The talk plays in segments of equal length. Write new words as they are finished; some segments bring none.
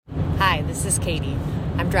This is Katie.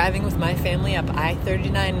 I'm driving with my family up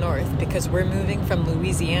I-39 North because we're moving from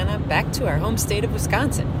Louisiana back to our home state of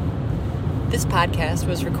Wisconsin. This podcast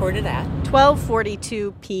was recorded at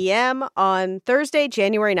 12:42 p.m. on Thursday,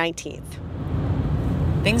 January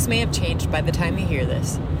 19th. Things may have changed by the time you hear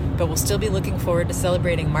this, but we'll still be looking forward to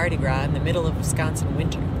celebrating Mardi Gras in the middle of Wisconsin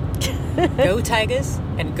winter. Go Tigers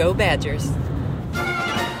and go Badgers.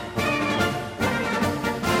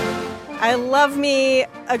 I love me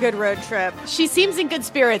a good road trip. She seems in good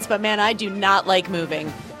spirits, but man, I do not like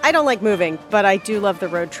moving. I don't like moving, but I do love the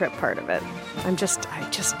road trip part of it.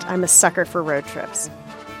 I'm a sucker for road trips.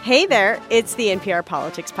 Hey there, it's the NPR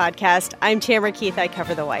Politics Podcast. I'm Tamara Keith. I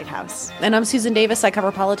cover the White House. And I'm Susan Davis. I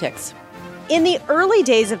cover politics. In the early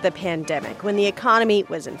days of the pandemic, when the economy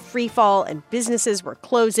was in freefall and businesses were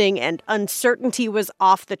closing and uncertainty was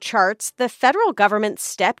off the charts, the federal government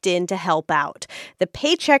stepped in to help out. The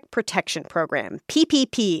Paycheck Protection Program,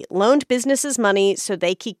 PPP, loaned businesses money so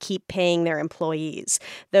they could keep paying their employees.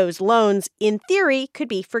 Those loans, in theory, could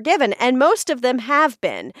be forgiven, and most of them have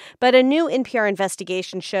been. But a new NPR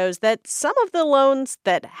investigation shows that some of the loans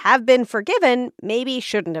that have been forgiven maybe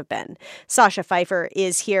shouldn't have been. Sasha Pfeiffer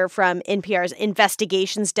is here from NPR's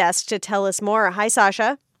investigations desk to tell us more. Hi,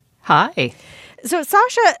 Sasha. Hi. So,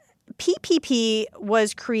 Sasha, PPP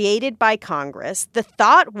was created by Congress. The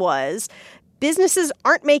thought was businesses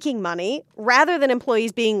aren't making money. Rather than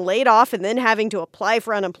employees being laid off and then having to apply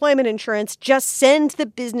for unemployment insurance, just send the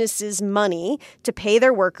businesses money to pay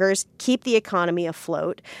their workers, keep the economy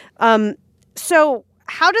afloat. So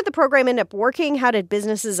how did the program end up working? How did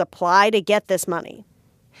businesses apply to get this money?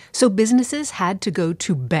 So businesses had to go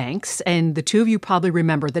to banks, and the two of you probably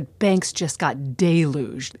remember that banks just got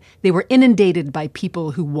deluged. They were inundated by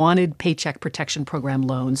people who wanted Paycheck Protection Program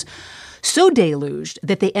loans, so deluged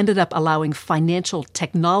that they ended up allowing financial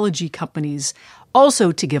technology companies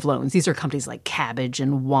also to give loans. These are companies like Cabbage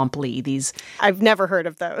and Womply. I've never heard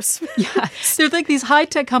of those. Yeah, they're like these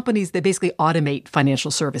high-tech companies that basically automate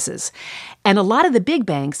financial services. And a lot of the big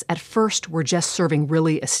banks at first were just serving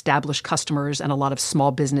really established customers, and a lot of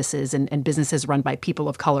small businesses and businesses run by people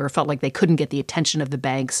of color felt like they couldn't get the attention of the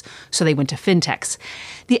banks, so they went to fintechs.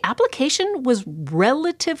 The application was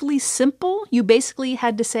relatively simple. You basically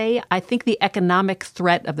had to say, I think the economic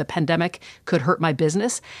threat of the pandemic could hurt my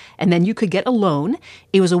business, and then you could get a loan.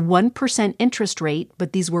 It was a 1% interest rate,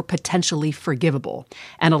 but these were potentially forgivable.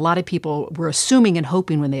 And a lot of people were assuming and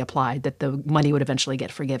hoping when they applied that the money would eventually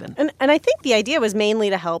get forgiven. And I think the idea was mainly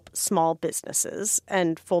to help small businesses.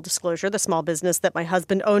 And full disclosure, the small business that my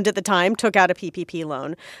husband owned at the time took out a PPP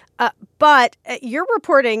loan. But your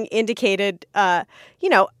reporting indicated, a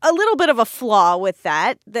little bit of a flaw with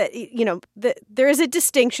that there is a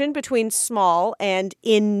distinction between small and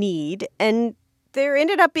in need. And there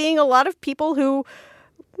ended up being a lot of people who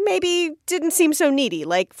maybe didn't seem so needy.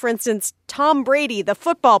 Like, for instance, Tom Brady, the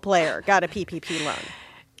football player, got a PPP loan.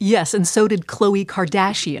 Yes, and so did Khloe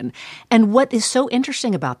Kardashian. And what is so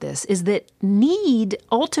interesting about this is that need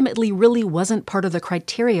ultimately really wasn't part of the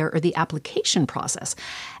criteria or the application process.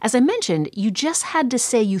 As I mentioned, you just had to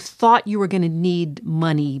say you thought you were going to need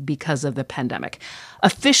money because of the pandemic.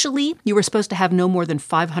 Officially, you were supposed to have no more than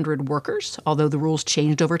 500 workers, although the rules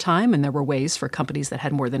changed over time and there were ways for companies that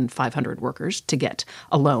had more than 500 workers to get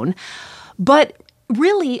a loan. But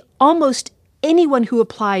really, almost anyone who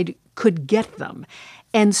applied could get them.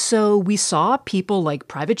 And so we saw people like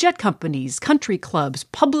private jet companies, country clubs,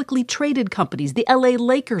 publicly traded companies. The LA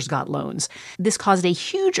Lakers got loans. This caused a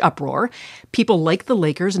huge uproar. People like the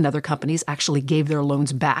Lakers and other companies actually gave their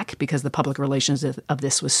loans back because the public relations of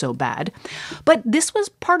this was so bad. But this was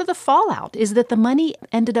part of the fallout, is that the money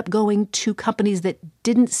ended up going to companies that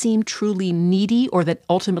didn't seem truly needy or that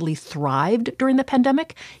ultimately thrived during the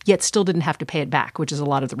pandemic, yet still didn't have to pay it back, which is a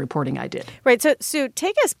lot of the reporting I did. Right. So, Sue,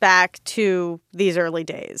 take us back to these early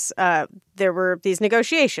days. There were these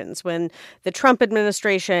negotiations when the Trump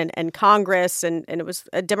administration and Congress, and it was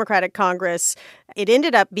a Democratic Congress, it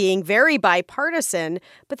ended up being very bipartisan,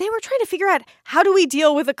 but they were trying to figure out, how do we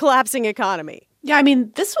deal with a collapsing economy? Yeah, I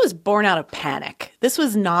mean, this was born out of panic. This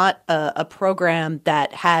was not a program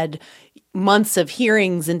that had months of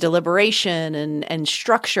hearings and deliberation and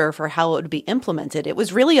structure for how it would be implemented. It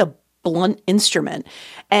was really a blunt instrument.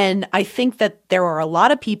 And I think that there are a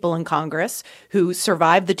lot of people in Congress who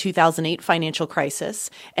survived the 2008 financial crisis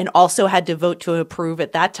and also had to vote to approve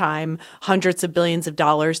at that time hundreds of billions of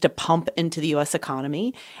dollars to pump into the U.S.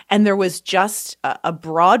 economy. And there was just a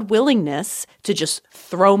broad willingness to just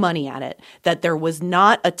throw money at it, that there was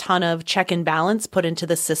not a ton of check and balance put into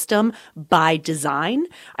the system by design.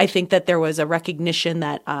 I think that there was a recognition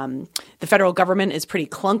that the federal government is pretty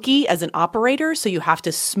clunky as an operator, so you have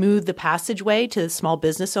to smooth the the passageway to the small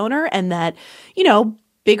business owner, and that, you know,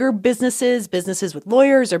 bigger businesses with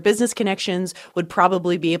lawyers or business connections would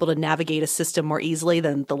probably be able to navigate a system more easily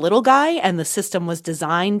than the little guy. And the system was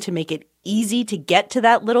designed to make it easy to get to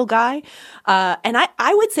that little guy. And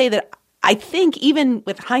I would say that I think even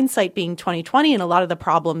with hindsight being 2020 and a lot of the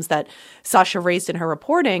problems that Sasha raised in her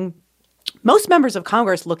reporting, most members of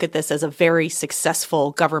Congress look at this as a very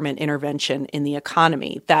successful government intervention in the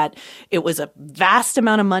economy, that it was a vast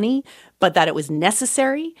amount of money, but that it was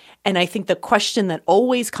necessary. And I think the question that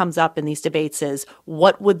always comes up in these debates is,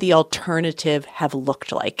 what would the alternative have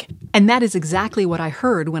looked like? And that is exactly what I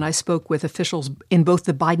heard when I spoke with officials in both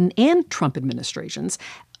the Biden and Trump administrations.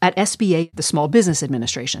 At SBA, the Small Business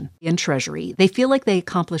Administration, and Treasury, they feel like they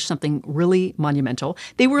accomplished something really monumental.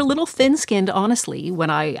 They were a little thin-skinned, honestly, when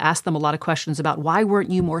I asked them a lot of questions about why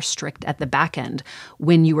weren't you more strict at the back end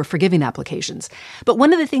when you were forgiving applications. But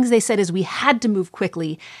one of the things they said is we had to move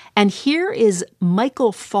quickly. And here is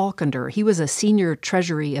Michael Falkender. He was a senior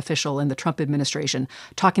Treasury official in the Trump administration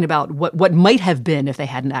talking about what might have been if they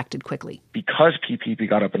hadn't acted quickly. Because PPP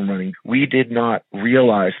got up and running, we did not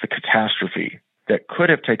realize the catastrophe that could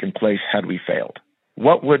have taken place had we failed.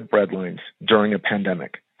 What would breadlines during a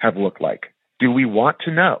pandemic have looked like? Do we want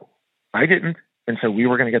to know? I didn't. And so we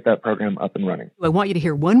were going to get that program up and running. I want you to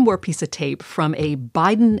hear one more piece of tape from a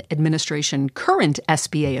Biden administration current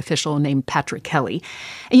SBA official named Patrick Kelly.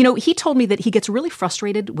 And, you know, he told me that he gets really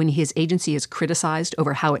frustrated when his agency is criticized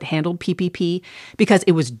over how it handled PPP because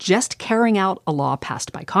it was just carrying out a law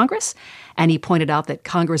passed by Congress. And he pointed out that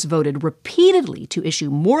Congress voted repeatedly to issue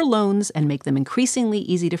more loans and make them increasingly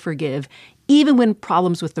easy to forgive, even when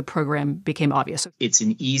problems with the program became obvious. It's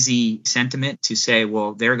an easy sentiment to say,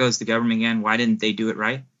 well, there goes the government again. Why didn't they do it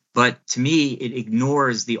right? But to me, it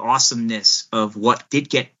ignores the awesomeness of what did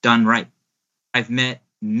get done right. I've met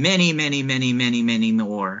many, many, many, many, many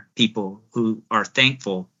more people who are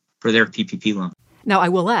thankful for their PPP loan. Now, I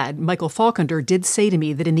will add, Michael Falkender did say to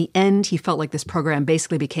me that in the end, he felt like this program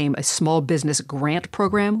basically became a small business grant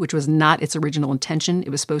program, which was not its original intention. It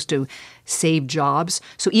was supposed to save jobs.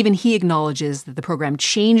 So even he acknowledges that the program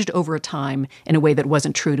changed over time in a way that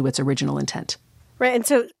wasn't true to its original intent. Right. And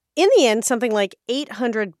so in the end, something like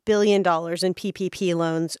 $800 billion in PPP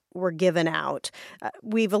loans were given out.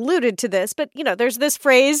 We've alluded to this, but, you know, there's this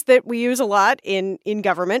phrase that we use a lot in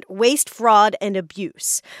government, waste, fraud, and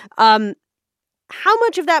abuse. How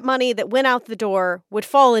much of that money that went out the door would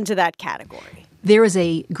fall into that category? There is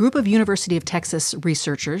a group of University of Texas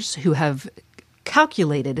researchers who have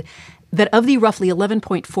calculated that of the roughly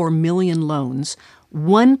 11.4 million loans,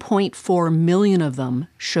 1.4 million of them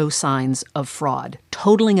show signs of fraud,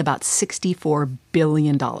 totaling about $64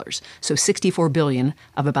 billion. So $64 billion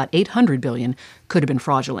of about $800 billion could have been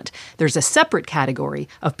fraudulent. There's a separate category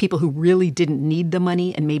of people who really didn't need the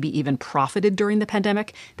money and maybe even profited during the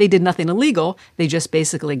pandemic. They did nothing illegal. They just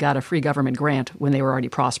basically got a free government grant when they were already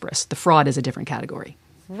prosperous. The fraud is a different category.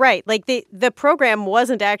 Right. Like the program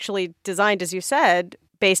wasn't actually designed, as you said,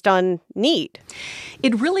 based on need.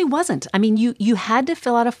 It really wasn't. I mean, you had to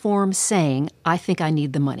fill out a form saying, I think I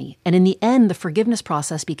need the money. And in the end, the forgiveness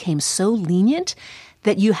process became so lenient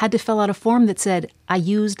that you had to fill out a form that said, I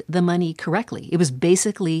used the money correctly. It was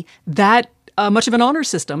basically that much of an honor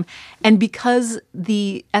system. And because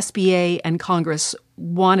the SBA and Congress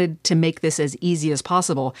wanted to make this as easy as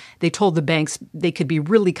possible, they told the banks they could be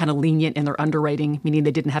really kind of lenient in their underwriting, meaning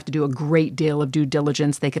they didn't have to do a great deal of due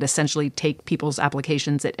diligence. They could essentially take people's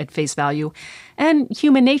applications at face value. And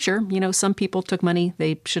human nature, you know, some people took money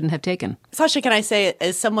they shouldn't have taken. Sasha, can I say,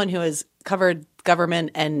 as someone who has covered government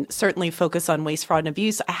and certainly focus on waste, fraud, and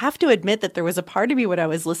abuse, I have to admit that there was a part of me when I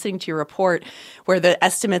was listening to your report where the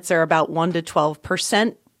estimates are about 1 to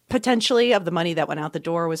 12% potentially of the money that went out the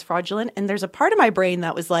door was fraudulent. And there's a part of my brain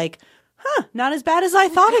that was like, not as bad as I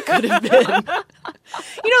thought it could have been.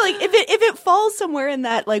 You know, like if it falls somewhere in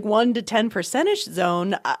that like 1 to 10%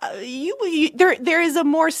 zone, there is a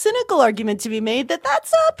more cynical argument to be made that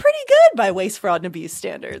that's pretty good by waste, fraud, and abuse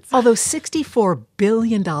standards. Although $64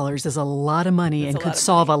 billion is a lot of money and could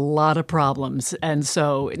solve a lot of problems. And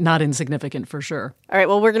so not insignificant for sure. All right,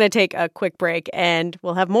 well, we're going to take a quick break and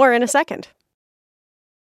we'll have more in a second.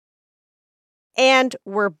 And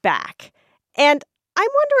we're back. And I'm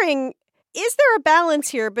wondering, is there a balance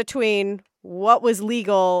here between what was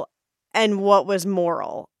legal and what was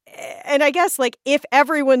moral? And I guess, like, if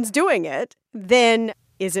everyone's doing it, then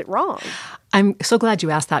is it wrong? I'm so glad you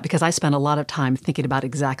asked that because I spent a lot of time thinking about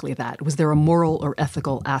exactly that. Was there a moral or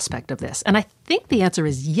ethical aspect of this? And I think the answer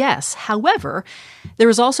is yes. However, there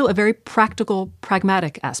is also a very practical,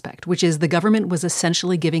 pragmatic aspect, which is the government was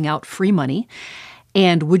essentially giving out free money.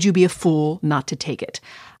 And would you be a fool not to take it?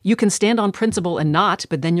 You can stand on principle and not,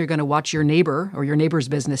 but then you're going to watch your neighbor or your neighbor's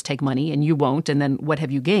business take money and you won't, and then what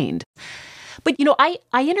have you gained? But, I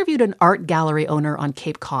interviewed an art gallery owner on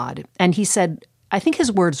Cape Cod, and he said, I think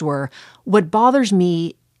his words were, what bothers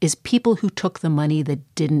me is people who took the money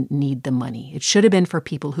that didn't need the money. It should have been for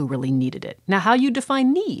people who really needed it. Now, how you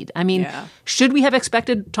define need? I mean, Should we have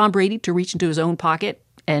expected Tom Brady to reach into his own pocket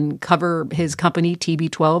and cover his company,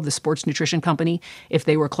 TB12, the sports nutrition company, if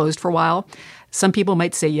they were closed for a while? Some people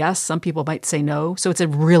might say yes, some people might say no. So it's a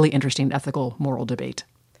really interesting ethical, moral debate.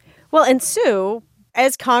 Well, and Sue,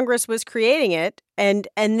 as Congress was creating it, and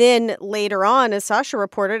then later on, as Sasha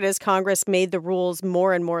reported, as Congress made the rules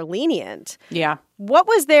more and more lenient. Yeah. What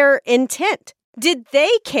was their intent? Did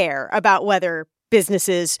they care about whether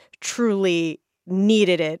businesses truly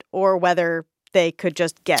needed it or whether they could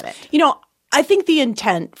just get it? I think the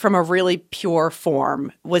intent from a really pure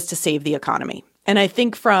form was to save the economy. And I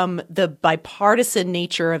think from the bipartisan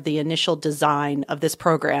nature of the initial design of this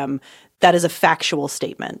program, that is a factual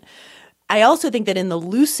statement. I also think that in the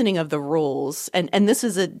loosening of the rules, and this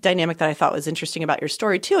is a dynamic that I thought was interesting about your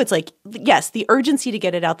story too, it's like, yes, the urgency to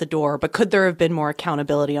get it out the door, but could there have been more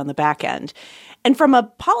accountability on the back end? And from a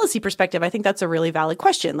policy perspective, I think that's a really valid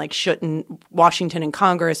question. Like, shouldn't Washington and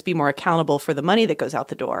Congress be more accountable for the money that goes out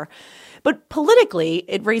the door? But politically,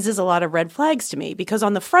 it raises a lot of red flags to me, because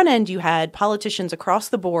on the front end, you had politicians across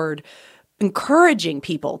the board encouraging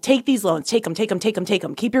people, take these loans, take them,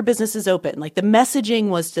 keep your businesses open. Like, the messaging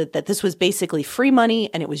was that this was basically free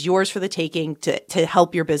money and it was yours for the taking to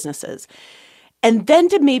help your businesses. And then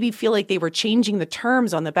to maybe feel like they were changing the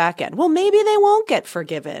terms on the back end. Well, maybe they won't get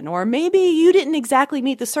forgiven, or maybe you didn't exactly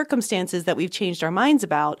meet the circumstances that we've changed our minds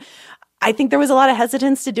about. I think there was a lot of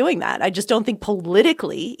hesitance to doing that. I just don't think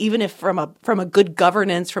politically, even if from a good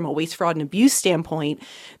governance, from a waste, fraud, and abuse standpoint,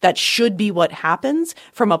 that should be what happens.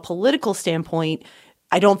 From a political standpoint,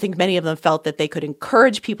 I don't think many of them felt that they could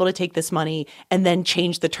encourage people to take this money and then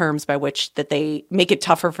change the terms by which that they make it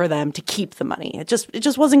tougher for them to keep the money. It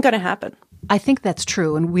just wasn't going to happen. I think that's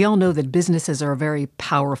true. And we all know that businesses are a very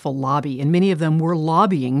powerful lobby, and many of them were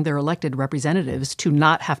lobbying their elected representatives to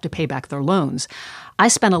not have to pay back their loans. I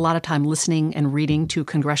spent a lot of time listening and reading to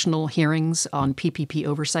congressional hearings on PPP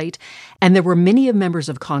oversight, and there were many members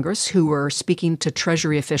of Congress who were speaking to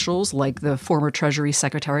Treasury officials, like the former Treasury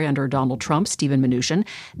Secretary under Donald Trump, Steven Mnuchin.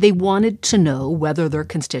 They wanted to know whether their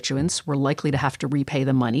constituents were likely to have to repay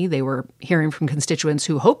the money. They were hearing from constituents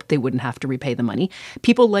who hoped they wouldn't have to repay the money.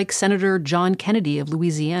 People like Senator John Kennedy of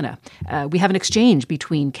Louisiana. We have an exchange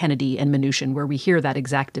between Kennedy and Mnuchin where we hear that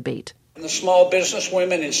exact debate. The small business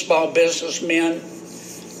women and small businessmen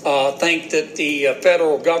think that the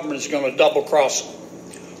federal government is going to double cross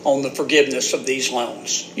on the forgiveness of these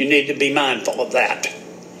loans. You need to be mindful of that.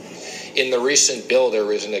 In the recent bill, there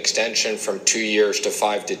was an extension from 2 years to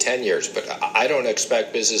 5 to 10 years, but I don't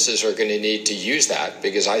expect businesses are going to need to use that,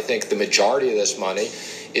 because I think the majority of this money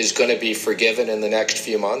is going to be forgiven in the next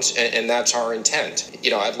few months, and that's our intent.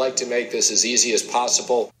 I'd like to make this as easy as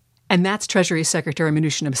possible. And that's Treasury Secretary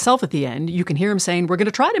Mnuchin himself at the end. You can hear him saying, we're going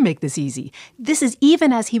to try to make this easy. This is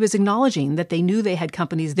even as he was acknowledging that they knew they had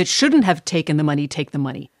companies that shouldn't have taken the money take the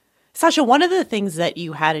money. Sasha, one of the things that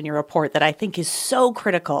you had in your report that I think is so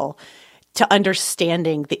critical to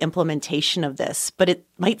understanding the implementation of this, but it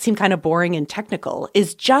might seem kind of boring and technical,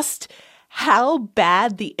 is just how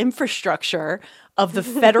bad the infrastructure of the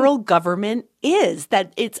federal government is,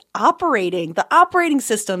 that it's operating. The operating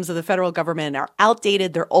systems of the federal government are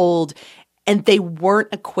outdated, they're old, and they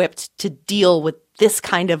weren't equipped to deal with this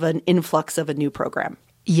kind of an influx of a new program.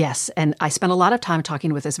 Yes, and I spent a lot of time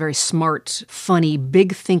talking with this very smart, funny,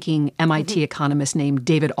 big-thinking MIT economist named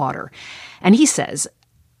David Autor. And he says,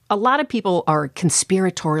 a lot of people are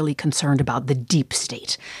conspiratorially concerned about the deep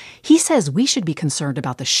state. He says we should be concerned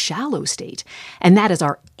about the shallow state, and that is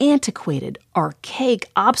our antiquated,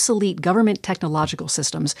 archaic, obsolete government technological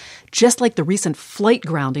systems, just like the recent flight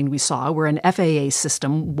grounding we saw where an FAA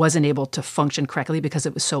system wasn't able to function correctly because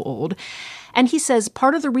it was so old. And he says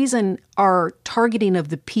part of the reason our targeting of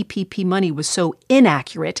the PPP money was so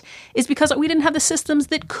inaccurate is because we didn't have the systems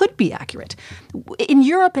that could be accurate. In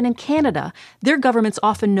Europe and in Canada, their governments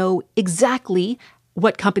often know exactly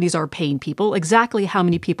what companies are paying people, exactly how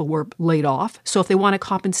many people were laid off. So if they want to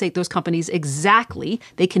compensate those companies exactly,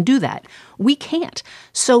 they can do that. We can't.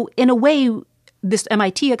 So in a way, this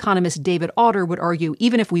MIT economist David Autor would argue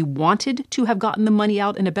even if we wanted to have gotten the money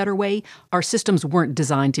out in a better way, our systems weren't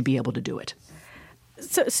designed to be able to do it.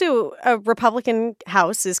 So, Sue, a Republican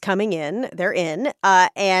House is coming in, they're in,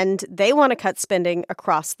 and they want to cut spending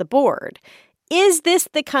across the board. Is this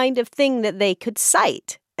the kind of thing that they could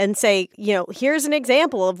cite and say, here's an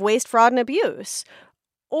example of waste, fraud, and abuse?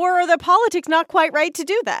 Or are the politics not quite right to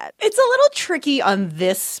do that? It's a little tricky on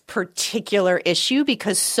this particular issue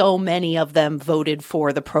because so many of them voted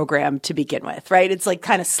for the program to begin with, right? It's like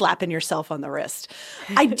kind of slapping yourself on the wrist.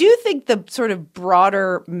 I do think the sort of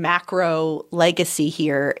broader macro legacy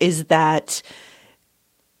here is that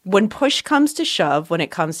when push comes to shove, when it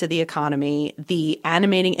comes to the economy, the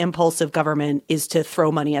animating impulse of government is to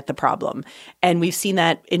throw money at the problem. And we've seen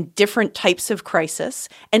that in different types of crisis.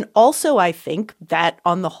 And also, I think that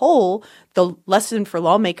on the whole, the lesson for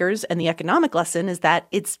lawmakers and the economic lesson is that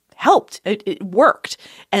it's helped. It worked.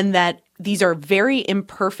 And that these are very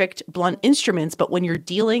imperfect, blunt instruments. But when you're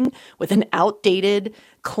dealing with an outdated,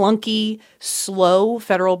 clunky, slow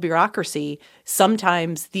federal bureaucracy,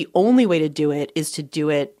 sometimes the only way to do it is to do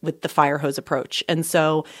it with the fire hose approach. And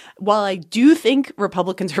so while I do think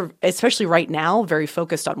Republicans are, especially right now, very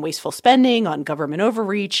focused on wasteful spending, on government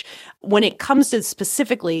overreach, when it comes to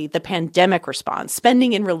specifically the pandemic response,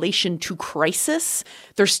 spending in relation to crisis,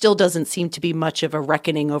 there still doesn't seem to be much of a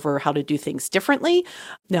reckoning over how to do things differently.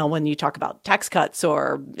 Now, when you talk about tax cuts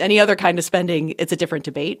or any other kind of spending, it's a different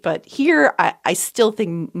debate. But here, I still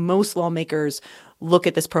think most lawmakers look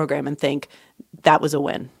at this program and think that was a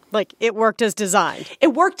win. Like, it worked as designed.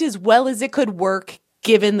 It worked as well as it could work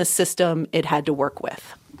given the system it had to work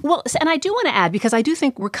with. Well, and I do want to add, because I do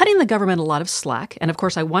think we're cutting the government a lot of slack. And of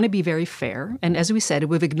course, I want to be very fair. And as we said,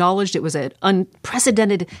 we've acknowledged it was an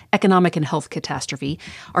unprecedented economic and health catastrophe.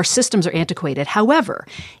 Our systems are antiquated. However,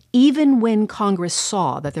 even when Congress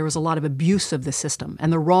saw that there was a lot of abuse of the system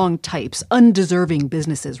and the wrong types, undeserving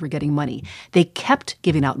businesses were getting money, they kept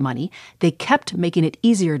giving out money. They kept making it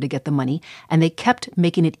easier to get the money, and they kept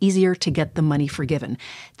making it easier to get the money forgiven.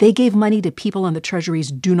 They gave money to people on the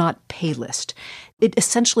Treasury's do not pay list. It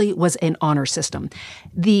essentially was an honor system.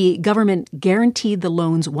 The government guaranteed the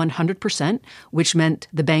loans 100%, which meant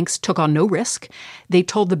the banks took on no risk. They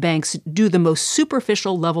told the banks do the most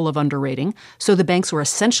superficial level of underwriting, so the banks were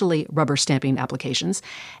essentially rubber stamping applications.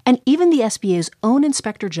 And even the SBA's own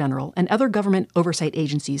inspector general and other government oversight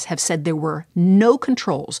agencies have said there were no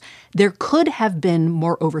controls. There could have been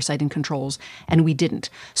more oversight and controls, and we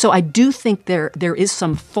didn't. So I do think there is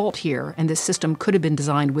some fault here, and this system could have been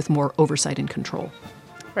designed with more oversight and control.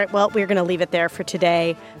 Right. Well, we're going to leave it there for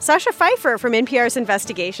today. Sasha Pfeiffer from NPR's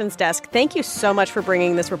Investigations Desk, thank you so much for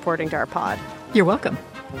bringing this reporting to our pod. You're welcome.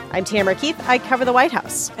 I'm Tamara Keith. I cover the White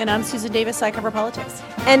House. And I'm Susan Davis. I cover politics.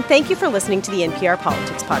 And thank you for listening to the NPR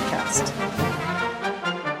Politics Podcast.